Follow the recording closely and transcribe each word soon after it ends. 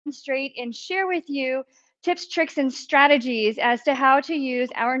demonstrate and share with you tips, tricks, and strategies as to how to use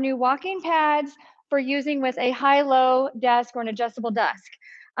our new walking pads for using with a high-low desk or an adjustable desk.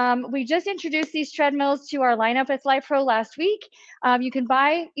 We just introduced these treadmills to our lineup with LifePro last week. You can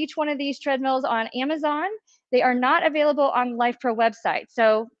buy each one of these treadmills on Amazon. They are not available on the LifePro website.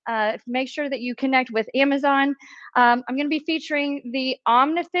 So make sure that you connect with Amazon. I'm going to be featuring the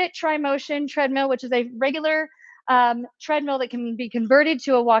Omnifit TriMotion treadmill, which is a regular treadmill that can be converted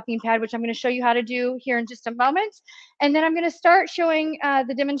to a walking pad, which I'm going to show you how to do here in just a moment. And then I'm going to start showing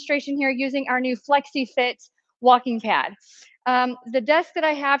the demonstration here using our new FlexiFit walking pad. The desk that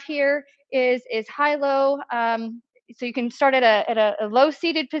I have here is high-low, so you can start at a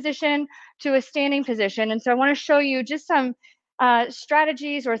low-seated position to a standing position. And so I want to show you just some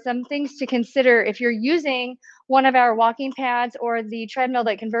strategies or some things to consider if you're using one of our walking pads or the treadmill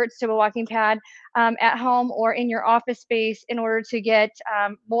that converts to a walking pad at home or in your office space in order to get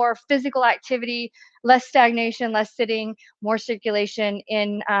more physical activity, less stagnation, less sitting, more circulation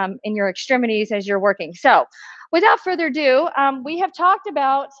in your extremities as you're working. So without further ado, we have talked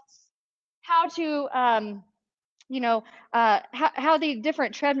about how to how the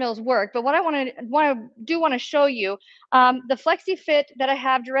different treadmills work. But what I want to show you, the FlexiFit that I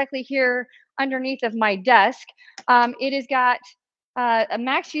have directly here underneath of my desk, it has got a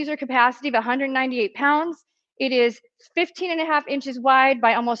max user capacity of 198 pounds. It is 15.5 inches wide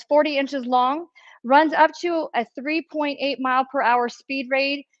by almost 40 inches long, runs up to a 3.8 mile per hour speed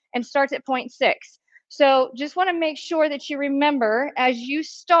rate and starts at 0.6. So just want to make sure that you remember as you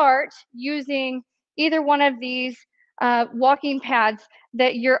start using either one of these walking pads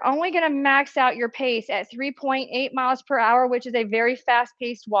that you're only going to max out your pace at 3.8 miles per hour, which is a very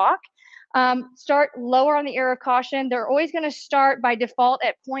fast-paced walk. Start lower on the air of caution. They're always going to start by default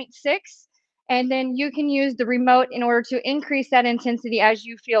at 0.6, and then you can use the remote in order to increase that intensity as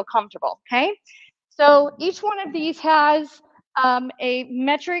you feel comfortable, okay? So each one of these has a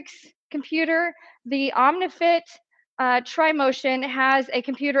metrics computer. The Omnifit TriMotion has a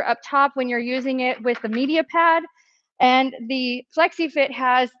computer up top when you're using it with the media pad, and the FlexiFit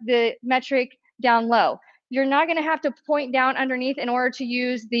has the metric down low. You're not going to have to point down underneath in order to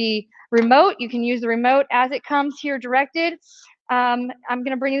use the remote. You can use the remote as it comes here directed. I'm going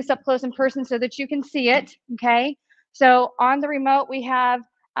to bring this up close in person so that you can see it, okay? So on the remote, we have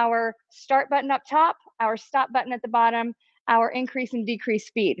our start button up top, our stop button at the bottom, our increase and decrease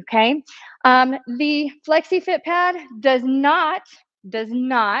speed, okay? The FlexiFit pad does not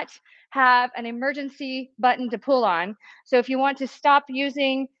have an emergency button to pull on. So if you want to stop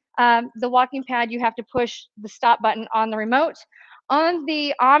using the walking pad, you have to push the stop button on the remote. On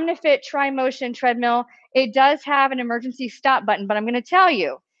the Omnifit TriMotion treadmill, it does have an emergency stop button, but I'm going to tell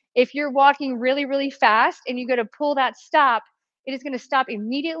you, if you're walking really, really fast and you go to pull that stop, it is going to stop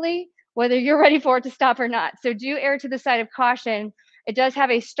immediately, whether you're ready for it to stop or not. So do err to the side of caution. It does have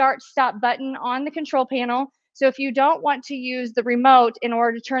a start-stop button on the control panel. So if you don't want to use the remote in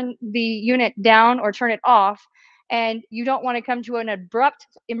order to turn the unit down or turn it off, and you don't want to come to an abrupt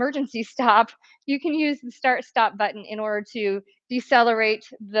emergency stop, you can use the start-stop button in order to decelerate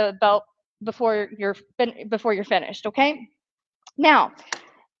the belt before you're finished, okay? Now,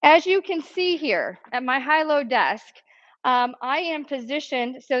 as you can see here at my high-low desk, I am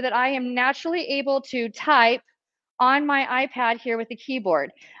positioned so that I am naturally able to type on my iPad here with the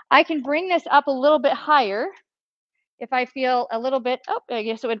keyboard. I can bring this up a little bit higher if I feel a little bit, I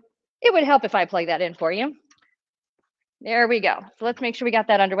guess it would help if I plug that in for you. There we go. So let's make sure we got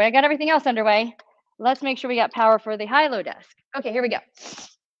that underway. I got everything else underway. Let's make sure we got power for the high-low desk. Okay, here we go.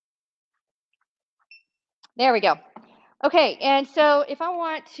 There we go. Okay, and so if I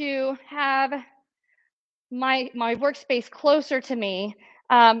want to have my workspace closer to me,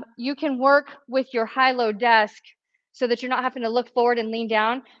 you can work with your high-low desk so that you're not having to look forward and lean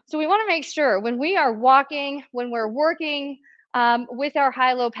down. So we want to make sure when we are walking, when we're working with our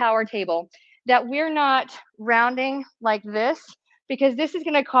high-low power table, that we're not rounding like this, because this is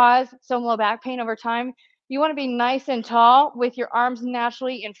going to cause some low back pain over time. You want to be nice and tall with your arms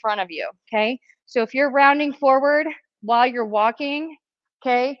naturally in front of you, okay? So if you're rounding forward while you're walking,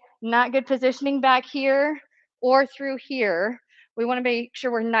 okay, not good positioning back here or through here. We want to make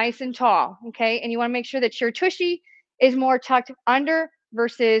sure we're nice and tall, okay? And you want to make sure that your tushy is more tucked under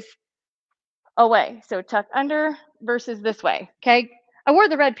versus away. So tucked under versus this way, okay? I wore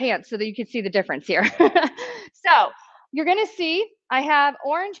the red pants so that you could see the difference here. So you're going to see I have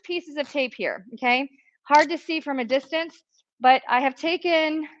orange pieces of tape here, okay? Hard to see from a distance, but I have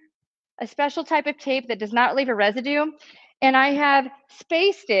taken a special type of tape that does not leave a residue, and I have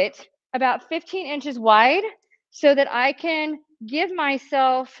spaced it about 15 inches wide so that I can give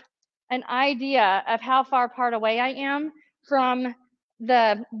myself an idea of how far apart away I am from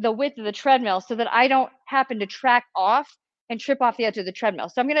the width of the treadmill so that I don't happen to track off and trip off the edge of the treadmill.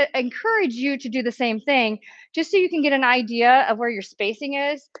 So I'm going to encourage you to do the same thing just so you can get an idea of where your spacing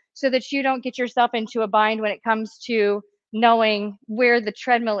is so that you don't get yourself into a bind when it comes to knowing where the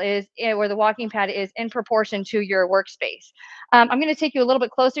treadmill is, where the walking pad is in proportion to your workspace. I'm going to take you a little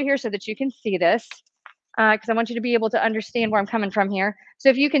bit closer here so that you can see this because I want you to be able to understand where I'm coming from here. So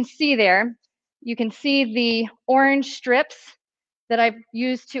if you can see there, you can see the orange strips that I've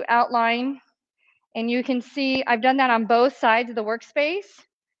used to outline. And you can see I've done that on both sides of the workspace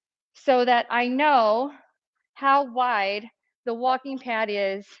so that I know how wide the walking pad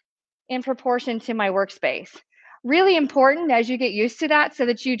is in proportion to my workspace. Really important as you get used to that so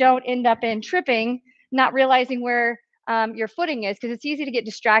that you don't end up in tripping, not realizing where your footing is, because it's easy to get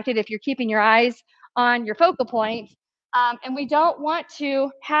distracted if you're keeping your eyes on your focal point. And we don't want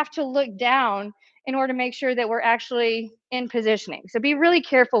to have to look down in order to make sure that we're actually in positioning. So be really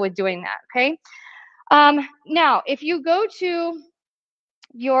careful with doing that, okay? Now, if you go to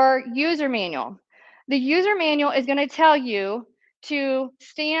your user manual, the user manual is going to tell you to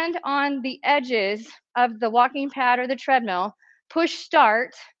stand on the edges of the walking pad or the treadmill, push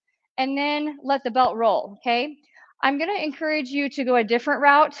start, and then let the belt roll, okay? I'm going to encourage you to go a different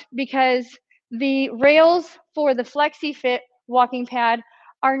route because the rails for the FlexiFit walking pad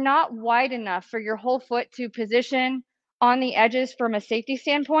are not wide enough for your whole foot to position on the edges from a safety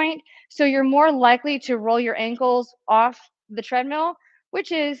standpoint. So you're more likely to roll your ankles off the treadmill,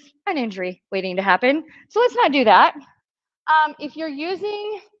 which is an injury waiting to happen. So let's not do that. If you're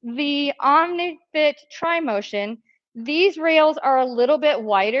using the Omnifit Tri-Motion, these rails are a little bit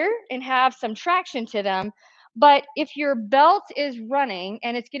wider and have some traction to them. But if your belt is running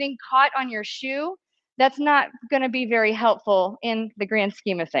and it's getting caught on your shoe, that's not going to be very helpful in the grand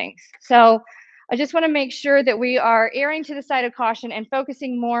scheme of things. So I just want to make sure that we are erring to the side of caution and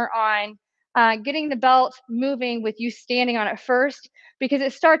focusing more on getting the belt moving with you standing on it first, because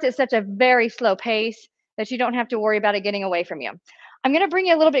it starts at such a very slow pace that you don't have to worry about it getting away from you. I'm going to bring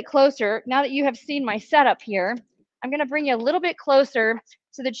you a little bit closer. Now that you have seen my setup here, I'm going to bring you a little bit closer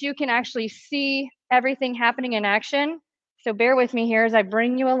so that you can actually see everything happening in action. So bear with me here as I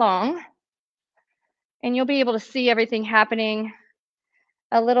bring you along, and you'll be able to see everything happening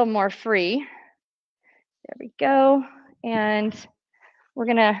a little more free. There we go. And we're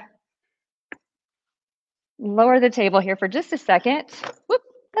going to lower the table here for just a second. Whoop,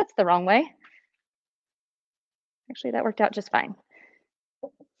 that's the wrong way. Actually, that worked out just fine.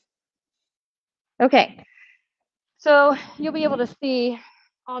 Okay, so you'll be able to see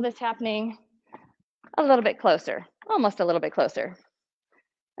all this happening a little bit closer, almost a little bit closer.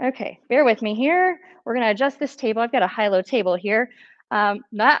 Okay, bear with me here. We're going to adjust this table. I've got a high-low table here,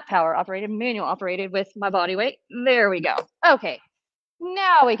 not power operated, manual operated with my body weight. There we go. Okay,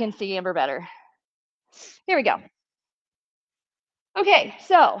 now we can see Amber better. Here we go. Okay,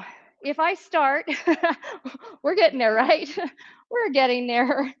 so if I start, we're getting there, right? We're getting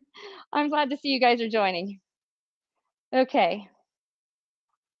there. I'm glad to see you guys are joining. Okay.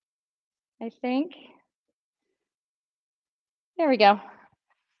 I think. There we go.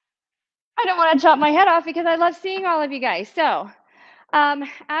 I don't want to chop my head off because I love seeing all of you guys. So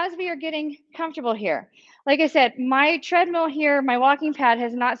as we are getting comfortable here, like I said, my treadmill here, my walking pad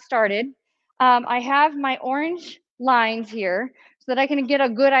has not started. I have my orange lines here so that I can get a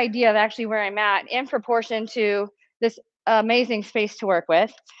good idea of actually where I'm at in proportion to this amazing space to work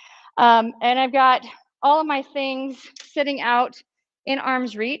with. And I've got all of my things sitting out in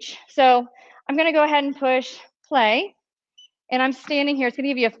arm's reach. So I'm going to go ahead and push play. And I'm standing here. It's going to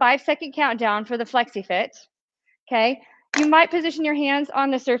give you a 5-second countdown for the FlexiFit. Okay. You might position your hands on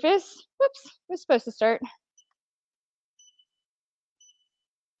the surface. Whoops, I was supposed to start.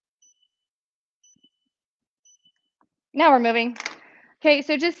 Now we're moving. Okay,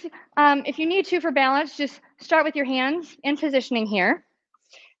 so just if you need to for balance, just start with your hands in positioning here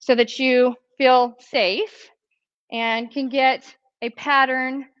so that you feel safe and can get a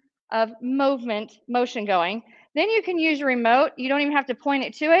pattern of motion going. Then you can use your remote. You don't even have to point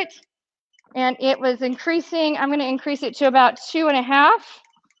it to it. And it was increasing. I'm going to increase it to about 2.5.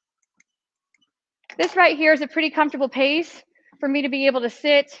 This right here is a pretty comfortable pace for me to be able to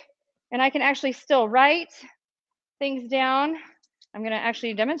sit, and I can actually still write things down. I'm going to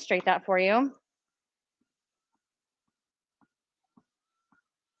actually demonstrate that for you.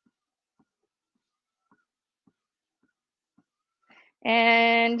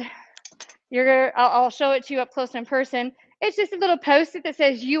 And I'll show it to you up close in person. It's just a little post-it that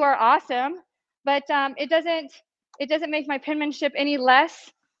says "You are awesome," but it it doesn't make my penmanship any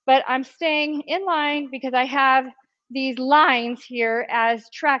less, but I'm staying in line because I have these lines here as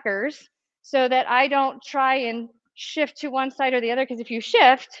trackers so that I don't try and shift to one side or the other, because if you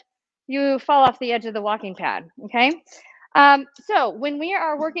shift, you fall off the edge of the walking pad, okay? So when we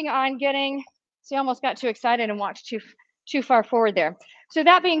are working on getting, see, I almost got too excited and walked too far forward there. So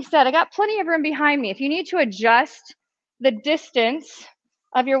that being said, I got plenty of room behind me. If you need to adjust the distance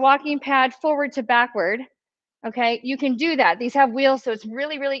of your walking pad forward to backward, okay, you can do that. These have wheels, so it's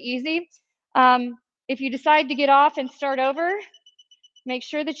really, really easy. If you decide to get off and start over, make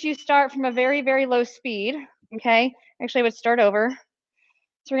sure that you start from a very, very low speed, okay? Actually, I would start over.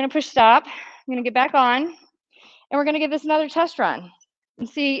 So we're gonna push stop. I'm gonna get back on, and we're gonna give this another test run and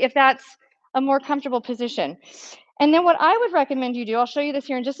see if that's a more comfortable position. And then what I would recommend you do, I'll show you this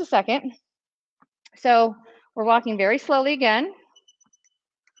here in just a second. So we're walking very slowly again.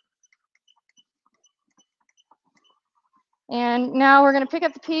 And now we're gonna pick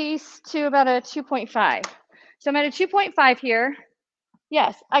up the pace to about a 2.5. So I'm at a 2.5 here.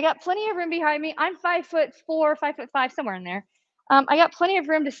 Yes, I got plenty of room behind me. I'm 5'4", 5'5", somewhere in there. I got plenty of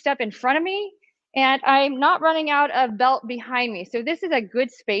room to step in front of me, and I'm not running out of belt behind me. So this is a good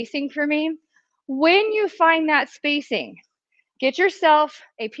spacing for me. When you find that spacing, get yourself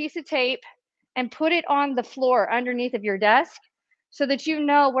a piece of tape and put it on the floor underneath of your desk so that you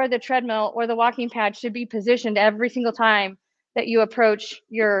know where the treadmill or the walking pad should be positioned every single time that you approach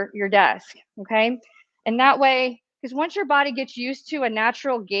your desk, okay? And that way, because once your body gets used to a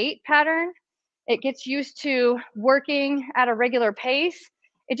natural gait pattern, it gets used to working at a regular pace,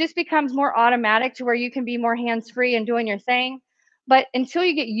 it just becomes more automatic to where you can be more hands-free and doing your thing. But until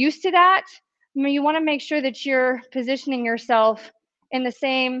you get used to that, I mean, you want to make sure that you're positioning yourself in the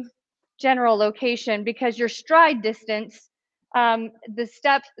same general location, because your stride distance,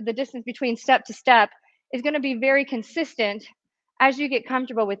 the distance between step to step, is going to be very consistent as you get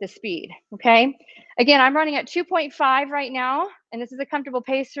comfortable with the speed, okay? Again, I'm running at 2.5 right now, and this is a comfortable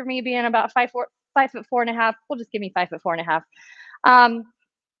pace for me, being about 5'4.5". We'll just give me 5'4.5".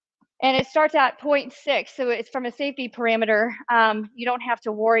 And it starts at 0.6, so it's from a safety parameter. You don't have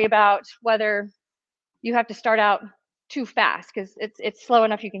to worry about whether you have to start out too fast, because it's slow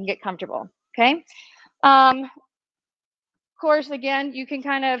enough you can get comfortable, okay? Of course, again, you can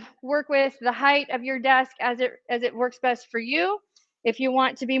kind of work with the height of your desk as it works best for you. If you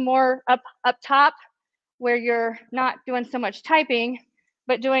want to be more up top, where you're not doing so much typing,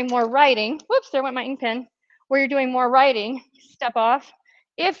 but doing more writing, whoops, there went my ink pen, where you're doing more writing, step off.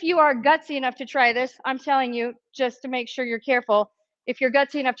 If you are gutsy enough to try this, I'm telling you, just to make sure you're careful, if you're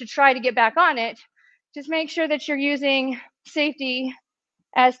gutsy enough to try to get back on it, just make sure that you're using safety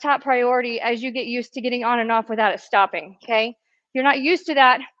as top priority as you get used to getting on and off without it stopping, okay? If you're not used to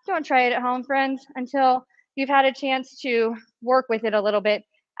that, don't try it at home, friends, until you've had a chance to work with it a little bit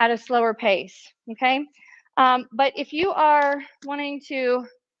at a slower pace, okay? But if you are wanting to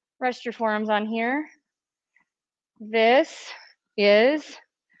rest your forearms on here, this is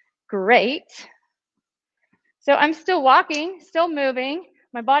great. So I'm still walking, still moving,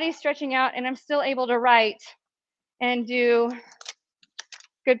 my body's stretching out, and I'm still able to write and do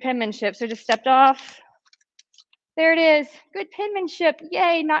good penmanship. So just stepped off. There it is. Good penmanship.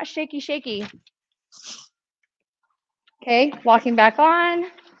 Yay, not shaky, shaky. Okay, walking back on.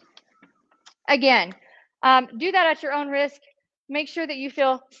 Again, do that at your own risk. Make sure that you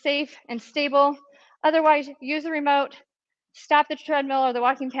feel safe and stable. Otherwise, use the remote, stop the treadmill or the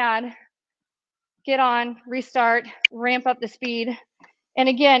walking pad, get on, restart, ramp up the speed. And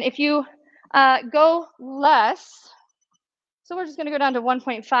again, if you go less, so we're just gonna go down to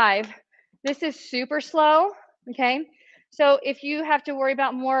 1.5. This is super slow, okay? So if you have to worry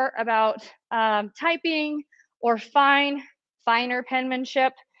about more about typing or finer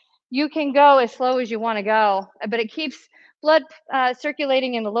penmanship, you can go as slow as you wanna go, but it keeps blood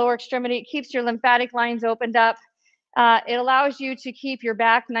circulating in the lower extremity. It keeps your lymphatic lines opened up. It allows you to keep your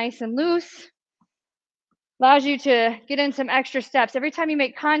back nice and loose, allows you to get in some extra steps. Every time you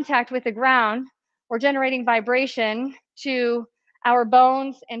make contact with the ground, we're generating vibration to our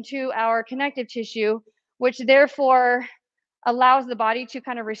bones and to our connective tissue, which therefore allows the body to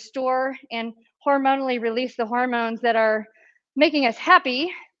kind of restore and hormonally release the hormones that are making us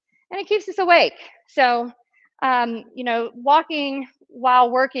happy, and it keeps us awake. So, you know, walking while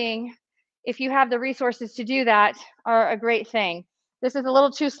working, if you have the resources to do that, are a great thing. This is a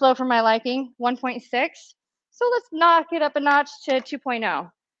little too slow for my liking, 1.6. So let's knock it up a notch to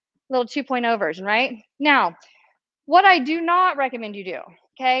 2.0, little 2.0 version, right? Now, what I do not recommend you do,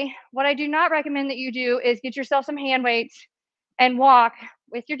 okay? What I do not recommend that you do is get yourself some hand weights and walk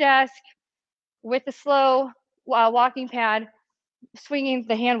with your desk with the slow walking pad swinging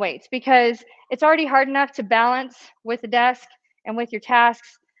the hand weights, because it's already hard enough to balance with the desk and with your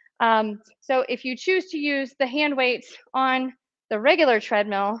tasks. So if you choose to use the hand weights on the regular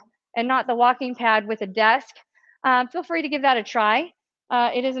treadmill and not the walking pad with a desk, feel free to give that a try.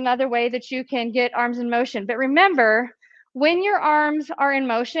 It is another way that you can get arms in motion. But remember, when your arms are in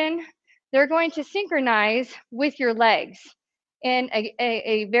motion, they're going to synchronize with your legs in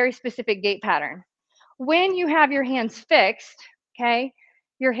a very specific gait pattern. When you have your hands fixed, okay,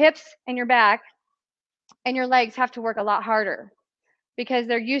 your hips and your back and your legs have to work a lot harder because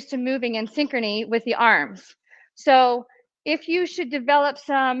they're used to moving in synchrony with the arms. So if you should develop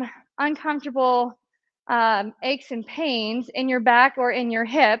some uncomfortable aches and pains in your back or in your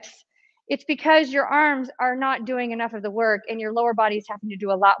hips, it's because your arms are not doing enough of the work and your lower body is having to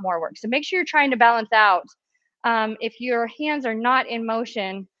do a lot more work. So make sure you're trying to balance out. If your hands are not in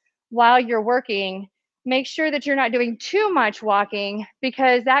motion while you're working, make sure that you're not doing too much walking,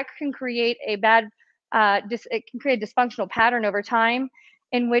 because that can create a bad, it can create a dysfunctional pattern over time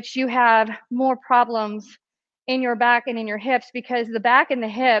in which you have more problems in your back and in your hips, because the back and the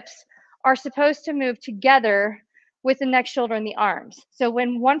hips are supposed to move together with the neck, shoulder, and the arms. So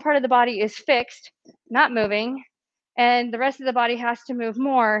when one part of the body is fixed, not moving, and the rest of the body has to move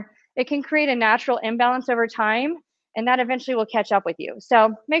more, it can create a natural imbalance over time, and that eventually will catch up with you.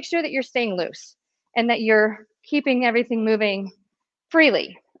 So make sure that you're staying loose and that you're keeping everything moving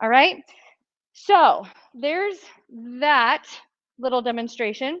freely, all right? So there's that little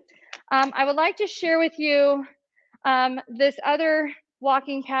demonstration. I would like to share with you this other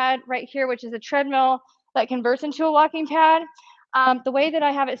walking pad right here, which is a treadmill that converts into a walking pad. The way that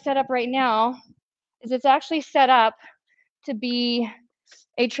I have it set up right now is it's actually set up to be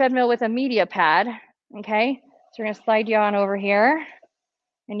a treadmill with a media pad, okay? So we're gonna slide you on over here,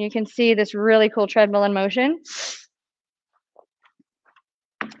 and you can see this really cool treadmill in motion.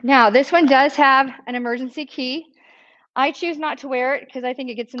 Now, this one does have an emergency key. I choose not to wear it because I think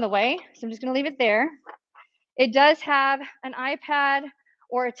it gets in the way, so I'm just gonna leave it there. It does have an iPad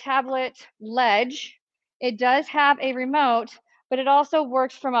or a tablet ledge. It does have a remote, but it also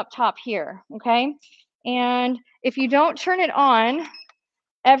works from up top here, okay? And if you don't turn it on,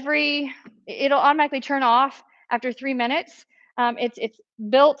 it'll automatically turn off after 3 minutes. It's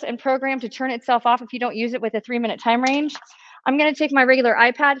built and programmed to turn itself off if you don't use it with a 3-minute time range. I'm gonna take my regular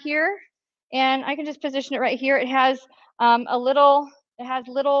iPad here, and I can just position it right here. It has little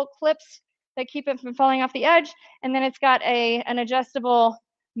clips that keep it from falling off the edge, and then it's got an adjustable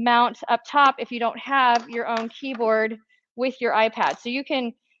mount up top if you don't have your own keyboard with your iPad. So you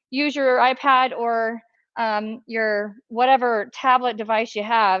can use your iPad or your whatever tablet device you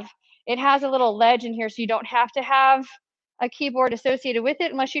have. It has a little ledge in here, so you don't have to have a keyboard associated with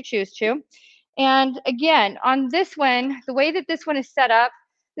it unless you choose to. And again, on this one, the way that this one is set up,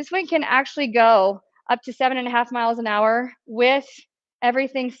 this one can actually go up to 7.5 miles an hour with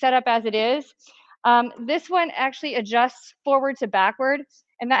everything set up as it is. This one actually adjusts forward to backward,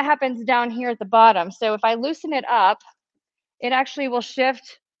 and that happens down here at the bottom. So if I loosen it up, it actually will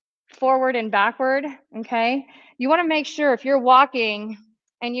shift forward and backward, okay? You wanna make sure if you're walking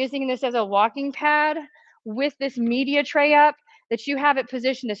and using this as a walking pad with this media tray up, that you have it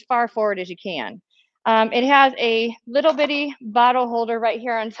positioned as far forward as you can. It has a little bitty bottle holder right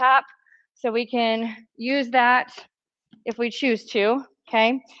here on top, so we can use that if we choose to,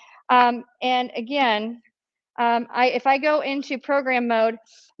 okay? And again, if I go into program mode,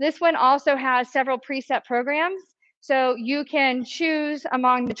 this one also has several preset programs. So you can choose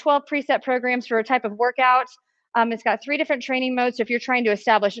among the 12 preset programs for a type of workout. It's got 3 different training modes. So if you're trying to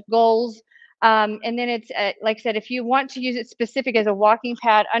establish goals, and then it's, like I said, if you want to use it specific as a walking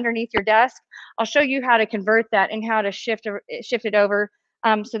pad underneath your desk, I'll show you how to convert that and how to shift it over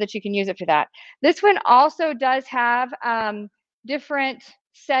so that you can use it for that. This one also does have different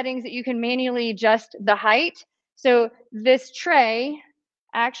settings that you can manually adjust the height. So this tray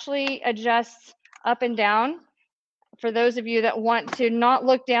actually adjusts up and down for those of you that want to not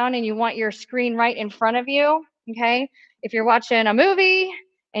look down and you want your screen right in front of you, okay? If you're watching a movie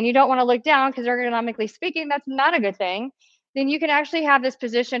and you don't want to look down because ergonomically speaking, that's not a good thing, then you can actually have this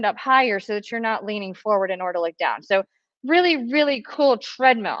positioned up higher so that you're not leaning forward in order to look down. So really, really cool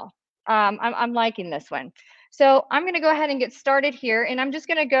treadmill. I'm liking this one. So I'm going to go ahead and get started here, and I'm just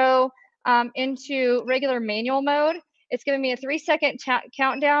going to go into regular manual mode. It's giving me a 3-second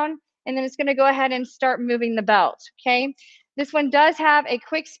countdown, and then it's going to go ahead and start moving the belt, okay? This one does have a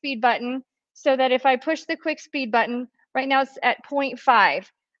quick speed button, so that if I push the quick speed button, right now it's at 0.5.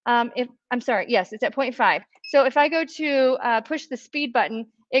 Yes, it's at 0.5. So if I go to push the speed button,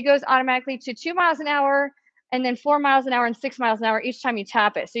 it goes automatically to 2 miles an hour, and then 4 miles an hour and 6 miles an hour each time you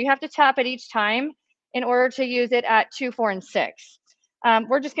tap it. So you have to tap it each time in order to use it at 2, 4, and 6.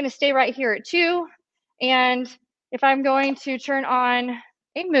 We're just going to stay right here at 2. And if I'm going to turn on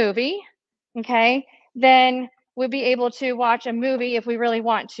a movie, okay, then we'll be able to watch a movie if we really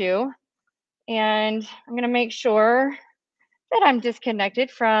want to. And I'm going to make sure that I'm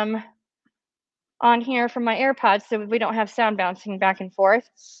disconnected from on here from my AirPods so we don't have sound bouncing back and forth.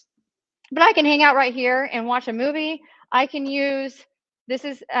 But I can hang out right here and watch a movie. I can use, this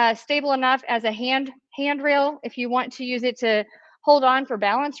is stable enough as a handrail if you want to use it to hold on for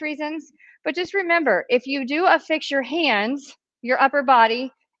balance reasons. But just remember, if you do affix your hands, your upper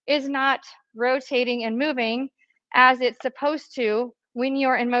body is not rotating and moving as it's supposed to when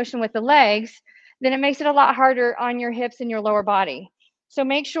you're in motion with the legs, then it makes it a lot harder on your hips and your lower body. So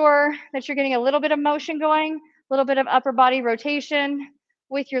make sure that you're getting a little bit of motion going, a little bit of upper body rotation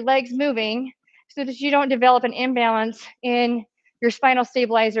with your legs moving so that you don't develop an imbalance in your spinal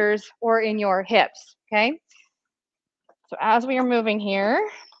stabilizers or in your hips, okay? So as we are moving here,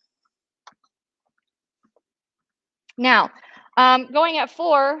 now, going at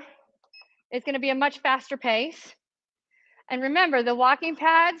 4 is going to be a much faster pace. And remember, the walking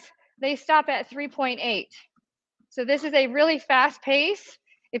pads, they stop at 3.8. So this is a really fast pace.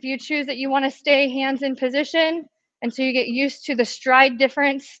 If you choose that you want to stay hands in position until you get used to the stride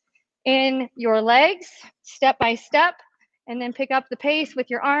difference in your legs, step by step, and then pick up the pace with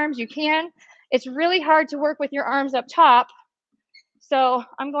your arms, you can. It's really hard to work with your arms up top. So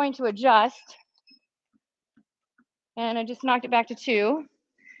I'm going to adjust. And I just knocked it back to 2.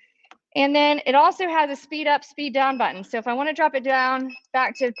 And then it also has a speed up, speed down button. So if I want to drop it down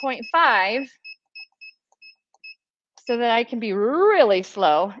back to 0.5 so that I can be really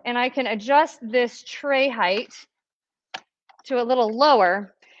slow, and I can adjust this tray height to a little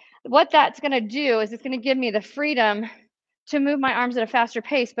lower, what that's going to do is it's going to give me the freedom to move my arms at a faster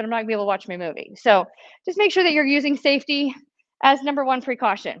pace, but I'm not going to be able to watch my movie. So just make sure that you're using safety as #1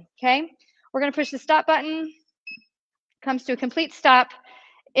 precaution, okay? We're going to push the stop button. Comes to a complete stop,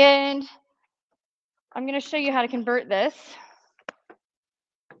 and I'm going to show you how to convert this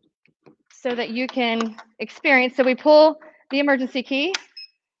so that you can experience. So we pull the emergency key,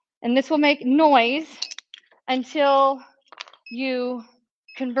 and this will make noise until you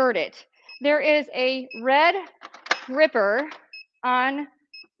convert it. There is a red gripper on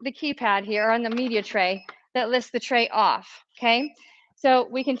the keypad here on the media tray that lifts the tray off, okay? So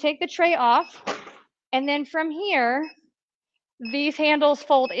we can take the tray off, and then from here, these handles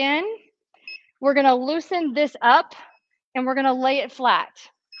fold in. We're going to loosen this up, and we're going to lay it flat.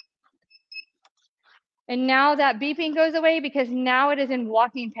 And now that beeping goes away because now it is in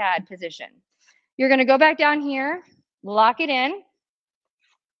walking pad position. You're going to go back down here, lock it in.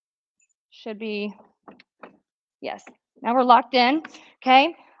 Should be, yes. Now we're locked in,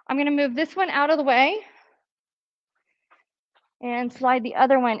 okay? I'm going to move this one out of the way and slide the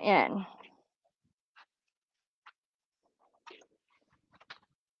other one in.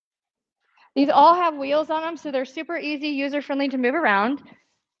 These all have wheels on them, so they're super easy, user-friendly to move around.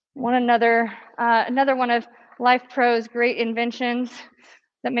 Another one of Life Pro's great inventions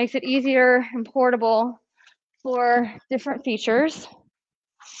that makes it easier and portable for different features.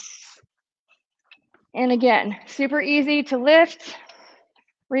 And again, super easy to lift,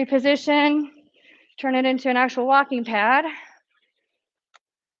 reposition, turn it into an actual walking pad.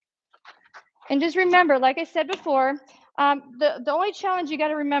 And just remember, like I said before, the only challenge you got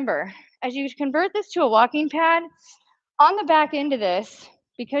to remember as you convert this to a walking pad, on the back end of this,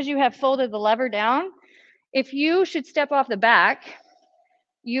 because you have folded the lever down, if you should step off the back,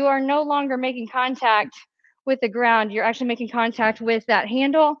 you are no longer making contact with the ground. You're actually making contact with that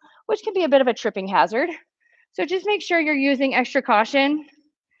handle, which can be a bit of a tripping hazard. So just make sure you're using extra caution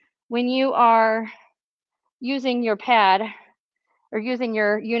when you are using your pad or using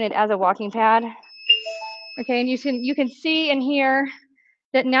your unit as a walking pad. Okay, and you can see and hear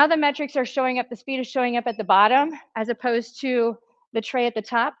that now the metrics are showing up, the speed is showing up at the bottom as opposed to the tray at the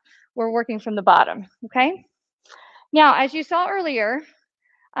top. We're working from the bottom, okay? Now, as you saw earlier,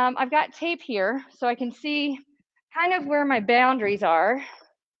 I've got tape here so I can see kind of where my boundaries are.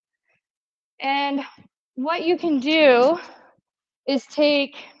 And what you can do is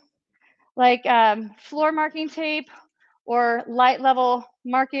take like floor marking tape or light level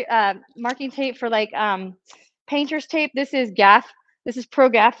marking tape for like painter's tape. This is Pro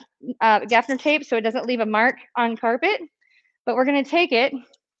Gaffner tape, so it doesn't leave a mark on carpet. But we're going to take it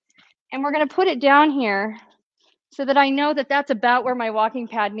and we're going to put it down here so that I know that that's about where my walking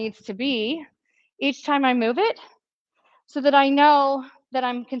pad needs to be each time I move it, so that I know that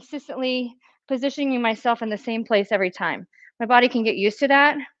I'm consistently positioning myself in the same place every time. My body can get used to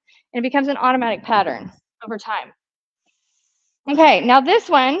that, and it becomes an automatic pattern over time. Okay, now this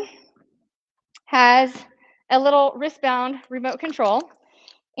one has a little wristbound remote control.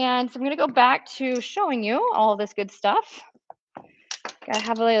 And so I'm going to go back to showing you all this good stuff. Gotta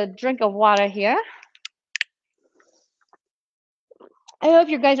have a little drink of water here. I hope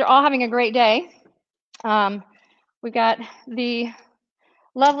you guys are all having a great day. We've got the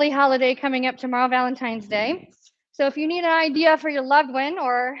lovely holiday coming up tomorrow, Valentine's Day. So if you need an idea for your loved one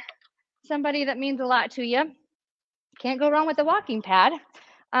or somebody that means a lot to you, can't go wrong with a walking pad.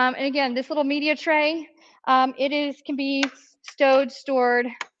 And again, this little media tray, can be stowed, stored,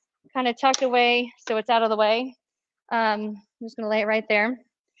 kind of tucked away so it's out of the way. I'm just going to lay it right there.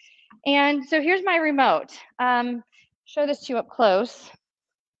 And so here's my remote. Show this to you up close.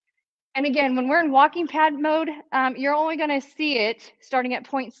 And again, when we're in walking pad mode, you're only going to see it starting at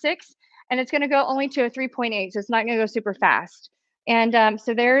 0.6, and it's going to go only to a 3.8, so it's not going to go super fast. And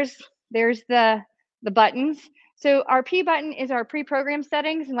so there's the buttons. So our P button is our pre-programmed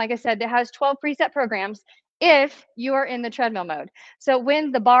settings, and like I said, it has 12 preset programs if you are in the treadmill mode. So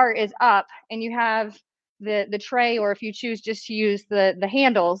when the bar is up and you have the tray, or if you choose just to use the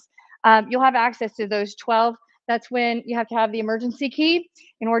handles, you'll have access to those 12. That's when you have to have the emergency key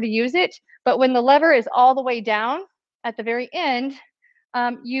in order to use it. But when the lever is all the way down at the very end,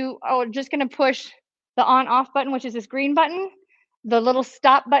 you are just going to push the on-off button, which is this green button, the little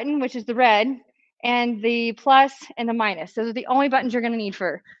stop button, which is the red, and the plus and the minus. Those are the only buttons you're going to need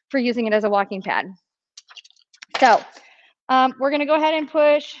for using it as a walking pad. So we're going to go ahead and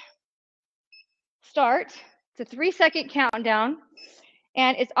push start. It's a 3-second countdown,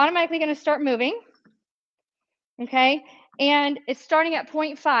 and it's automatically going to start moving. Okay, and it's starting at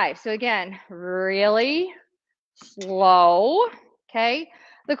 0.5. So again, really slow. Okay,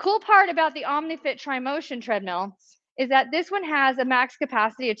 the cool part about the Omnifit Trimotion treadmill is that this one has a max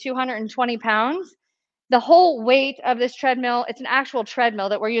capacity of 220 pounds. The whole weight of this treadmill, it's an actual treadmill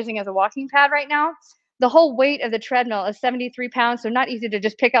that we're using as a walking pad right now. The whole weight of the treadmill is 73 pounds, so not easy to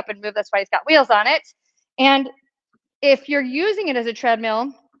just pick up and move. That's why it's got wheels on it. And if you're using it as a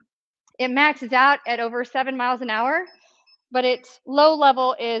treadmill, it maxes out at over 7 miles an hour, but its low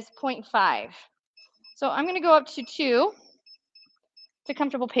level is 0.5. So I'm going to go up to 2. It's a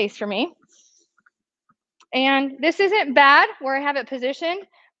comfortable pace for me. And this isn't bad where I have it positioned,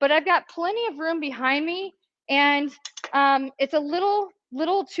 but I've got plenty of room behind me, and it's a little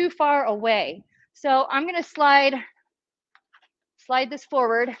too far away. So I'm going to slide this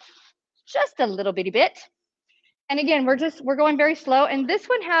forward just a little bitty bit. And again, we're going very slow. And this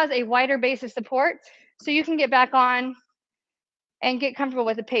one has a wider base of support, so you can get back on and get comfortable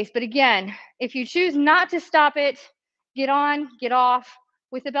with the pace. But again, if you choose not to stop it, get on, get off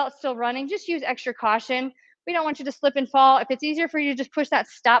with the belt still running, just use extra caution. We don't want you to slip and fall. If it's easier for you to just push that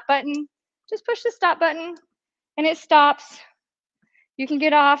stop button, just push the stop button and it stops. You can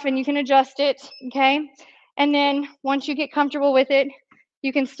get off and you can adjust it, okay? And then once you get comfortable with it,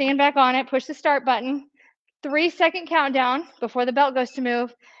 you can stand back on it, push the start button, 3-second countdown before the belt goes to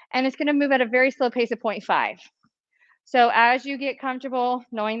move, and it's gonna move at a very slow pace of 0.5. So as you get comfortable,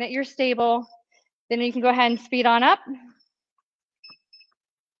 knowing that you're stable, then you can go ahead and speed on up.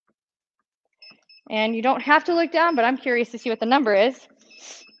 And you don't have to look down, but I'm curious to see what the number is.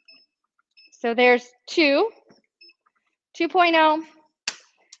 So there's 2.0.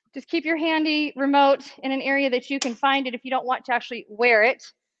 Just keep your handy remote in an area that you can find it if you don't want to actually wear it,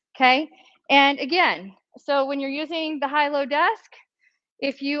 okay? And again, so when you're using the high-low desk,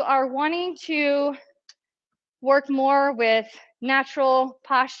 if you are wanting to work more with natural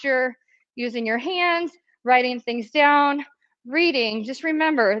posture, using your hands, writing things down, reading, just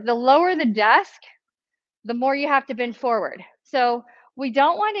remember, the lower the desk, the more you have to bend forward. So we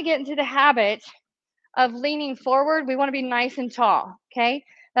don't want to get into the habit of leaning forward. We want to be nice and tall, okay?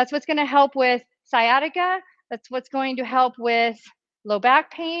 That's what's going to help with sciatica. That's what's going to help with low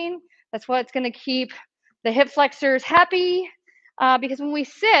back pain. That's what's going to keep the hip flexors happy, because when we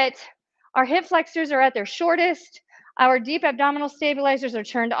sit, our hip flexors are at their shortest. Our deep abdominal stabilizers are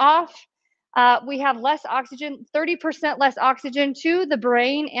turned off. We have less oxygen, 30% less oxygen to the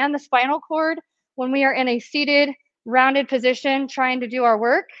brain and the spinal cord when we are in a seated, rounded position trying to do our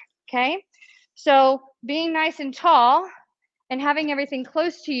work, okay? So being nice and tall and having everything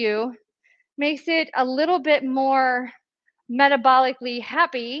close to you makes it a little bit more metabolically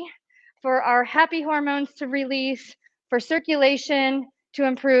happy for our happy hormones to release, for circulation to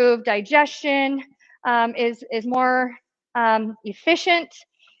improve, digestion is more efficient,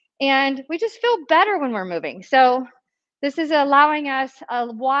 and we just feel better when we're moving. So This is allowing us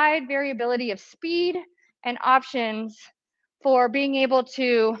a wide variability of speed and options for being able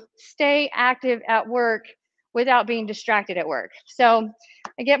to stay active at work without being distracted at work. So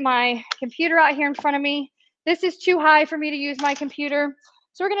I get my computer out here in front of me. This is too high for me to use my computer.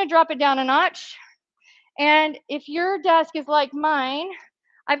 So we're gonna drop it down a notch. And if your desk is like mine,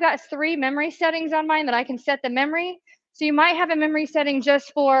 I've got 3 memory settings on mine that I can set the memory. So you might have a memory setting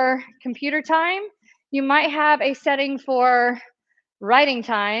just for computer time. You might have a setting for writing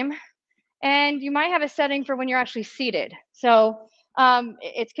time, and you might have a setting for when you're actually seated. So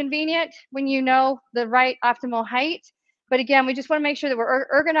it's convenient when you know the right optimal height. But again, we just want to make sure that we're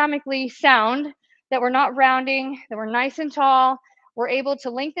ergonomically sound, that we're not rounding, that we're nice and tall, we're able to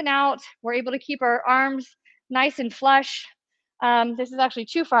lengthen out, we're able to keep our arms nice and flush. This is actually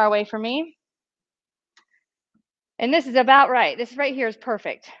too far away for me. And this is about right. This right here is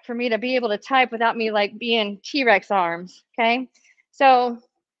perfect for me to be able to type without me like being T-Rex arms, okay? So,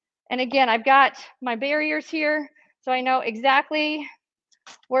 and again, I've got my barriers here, so I know exactly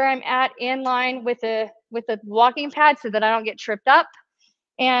where I'm at in line with the walking pad so that I don't get tripped up,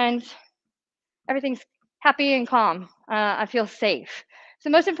 and everything's happy and calm. I feel safe. So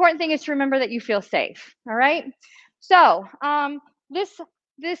the most important thing is to remember that you feel safe, all right? So this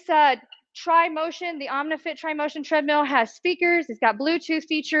TriMotion, the Omnifit TriMotion treadmill has speakers. It's got Bluetooth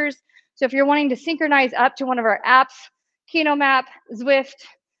features. So if you're wanting to synchronize up to one of our apps, KinoMap, Zwift,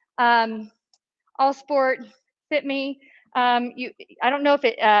 Allsport, FitMe, I don't know if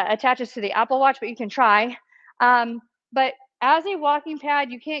it attaches to the Apple Watch, but you can try. But as a walking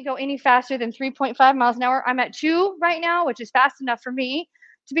pad, you can't go any faster than 3.5 miles an hour. I'm at 2 right now, which is fast enough for me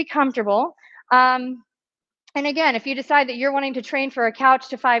to be comfortable. And again, if you decide that you're wanting to train for a couch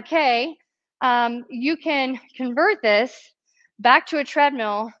to 5K, you can convert this back to a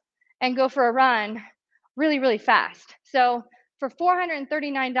treadmill and go for a run really, really fast. So for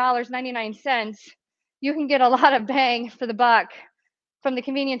 $439.99, you can get a lot of bang for the buck from the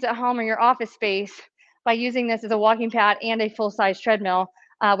convenience at home or your office space by using this as a walking pad and a full-size treadmill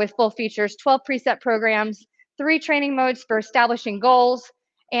with full features, 12 preset programs, 3 training modes for establishing goals,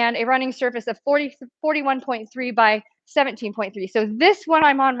 and a running surface of 41.3 by 17.3. So this one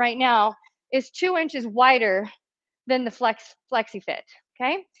I'm on right now is 2 inches wider than the FlexiFit,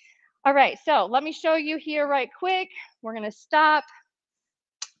 okay? All right, so let me show you here right quick. We're gonna stop,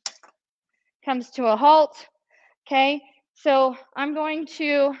 comes to a halt, okay? So I'm going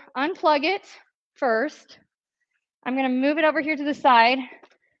to unplug it first. I'm gonna move it over here to the side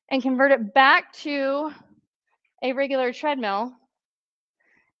and convert it back to a regular treadmill.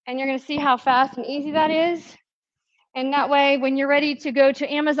 And you're gonna see how fast and easy that is. And that way, when you're ready to go to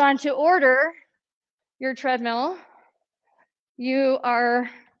Amazon to order your treadmill, you are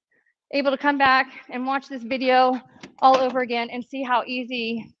able to come back and watch this video all over again and see how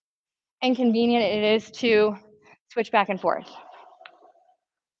easy and convenient it is to switch back and forth.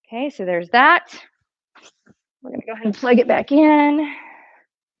 Okay, so there's that. We're gonna go ahead and plug it back in.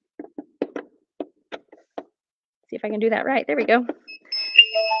 See if I can do that right. There we go.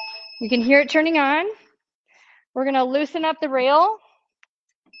 You can hear it turning on. We're gonna loosen up the rail.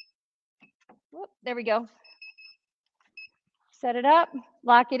 Whoop, there we go. Set it up,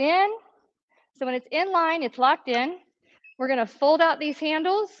 lock it in. So when it's in line, it's locked in. We're gonna fold out these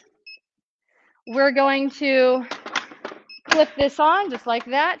handles. We're going to clip this on just like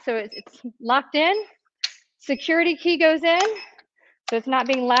that, so it's locked in. Security key goes in, so it's not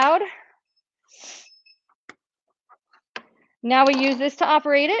being loud. Now we use this to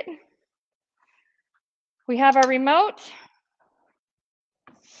operate it. We have our remote,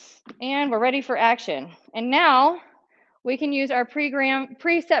 and we're ready for action. And now we can use our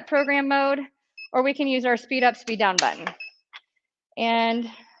preset program mode, or we can use our speed up, speed down button. And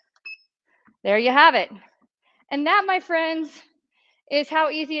there you have it. And that, my friends, is how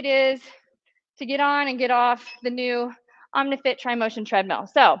easy it is to get on and get off the new Omnifit TriMotion treadmill.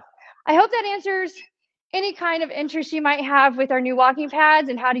 So I hope that answers any kind of interest you might have with our new walking pads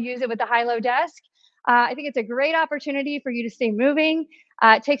and how to use it with the high-low desk. I think it's a great opportunity for you to stay moving.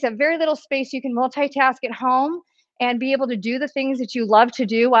 It takes up very little space. You can multitask at home and be able to do the things that you love to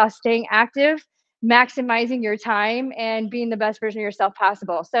do while staying active, maximizing your time, and being the best version of yourself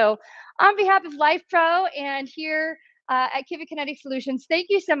possible. So on behalf of Life Pro and here at Kiva Kinetic Solutions, thank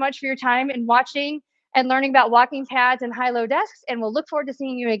you so much for your time and watching and learning about walking pads and high-low desks. And we'll look forward to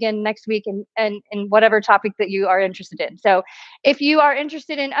seeing you again next week in whatever topic that you are interested in. So if you are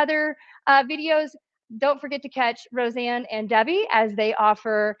interested in other videos, don't forget to catch Roseanne and Debbie as they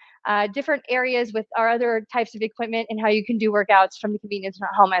offer different areas with our other types of equipment and how you can do workouts from the convenience of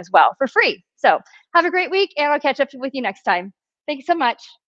home as well for free. So have a great week, and I'll catch up with you next time. Thanks so much.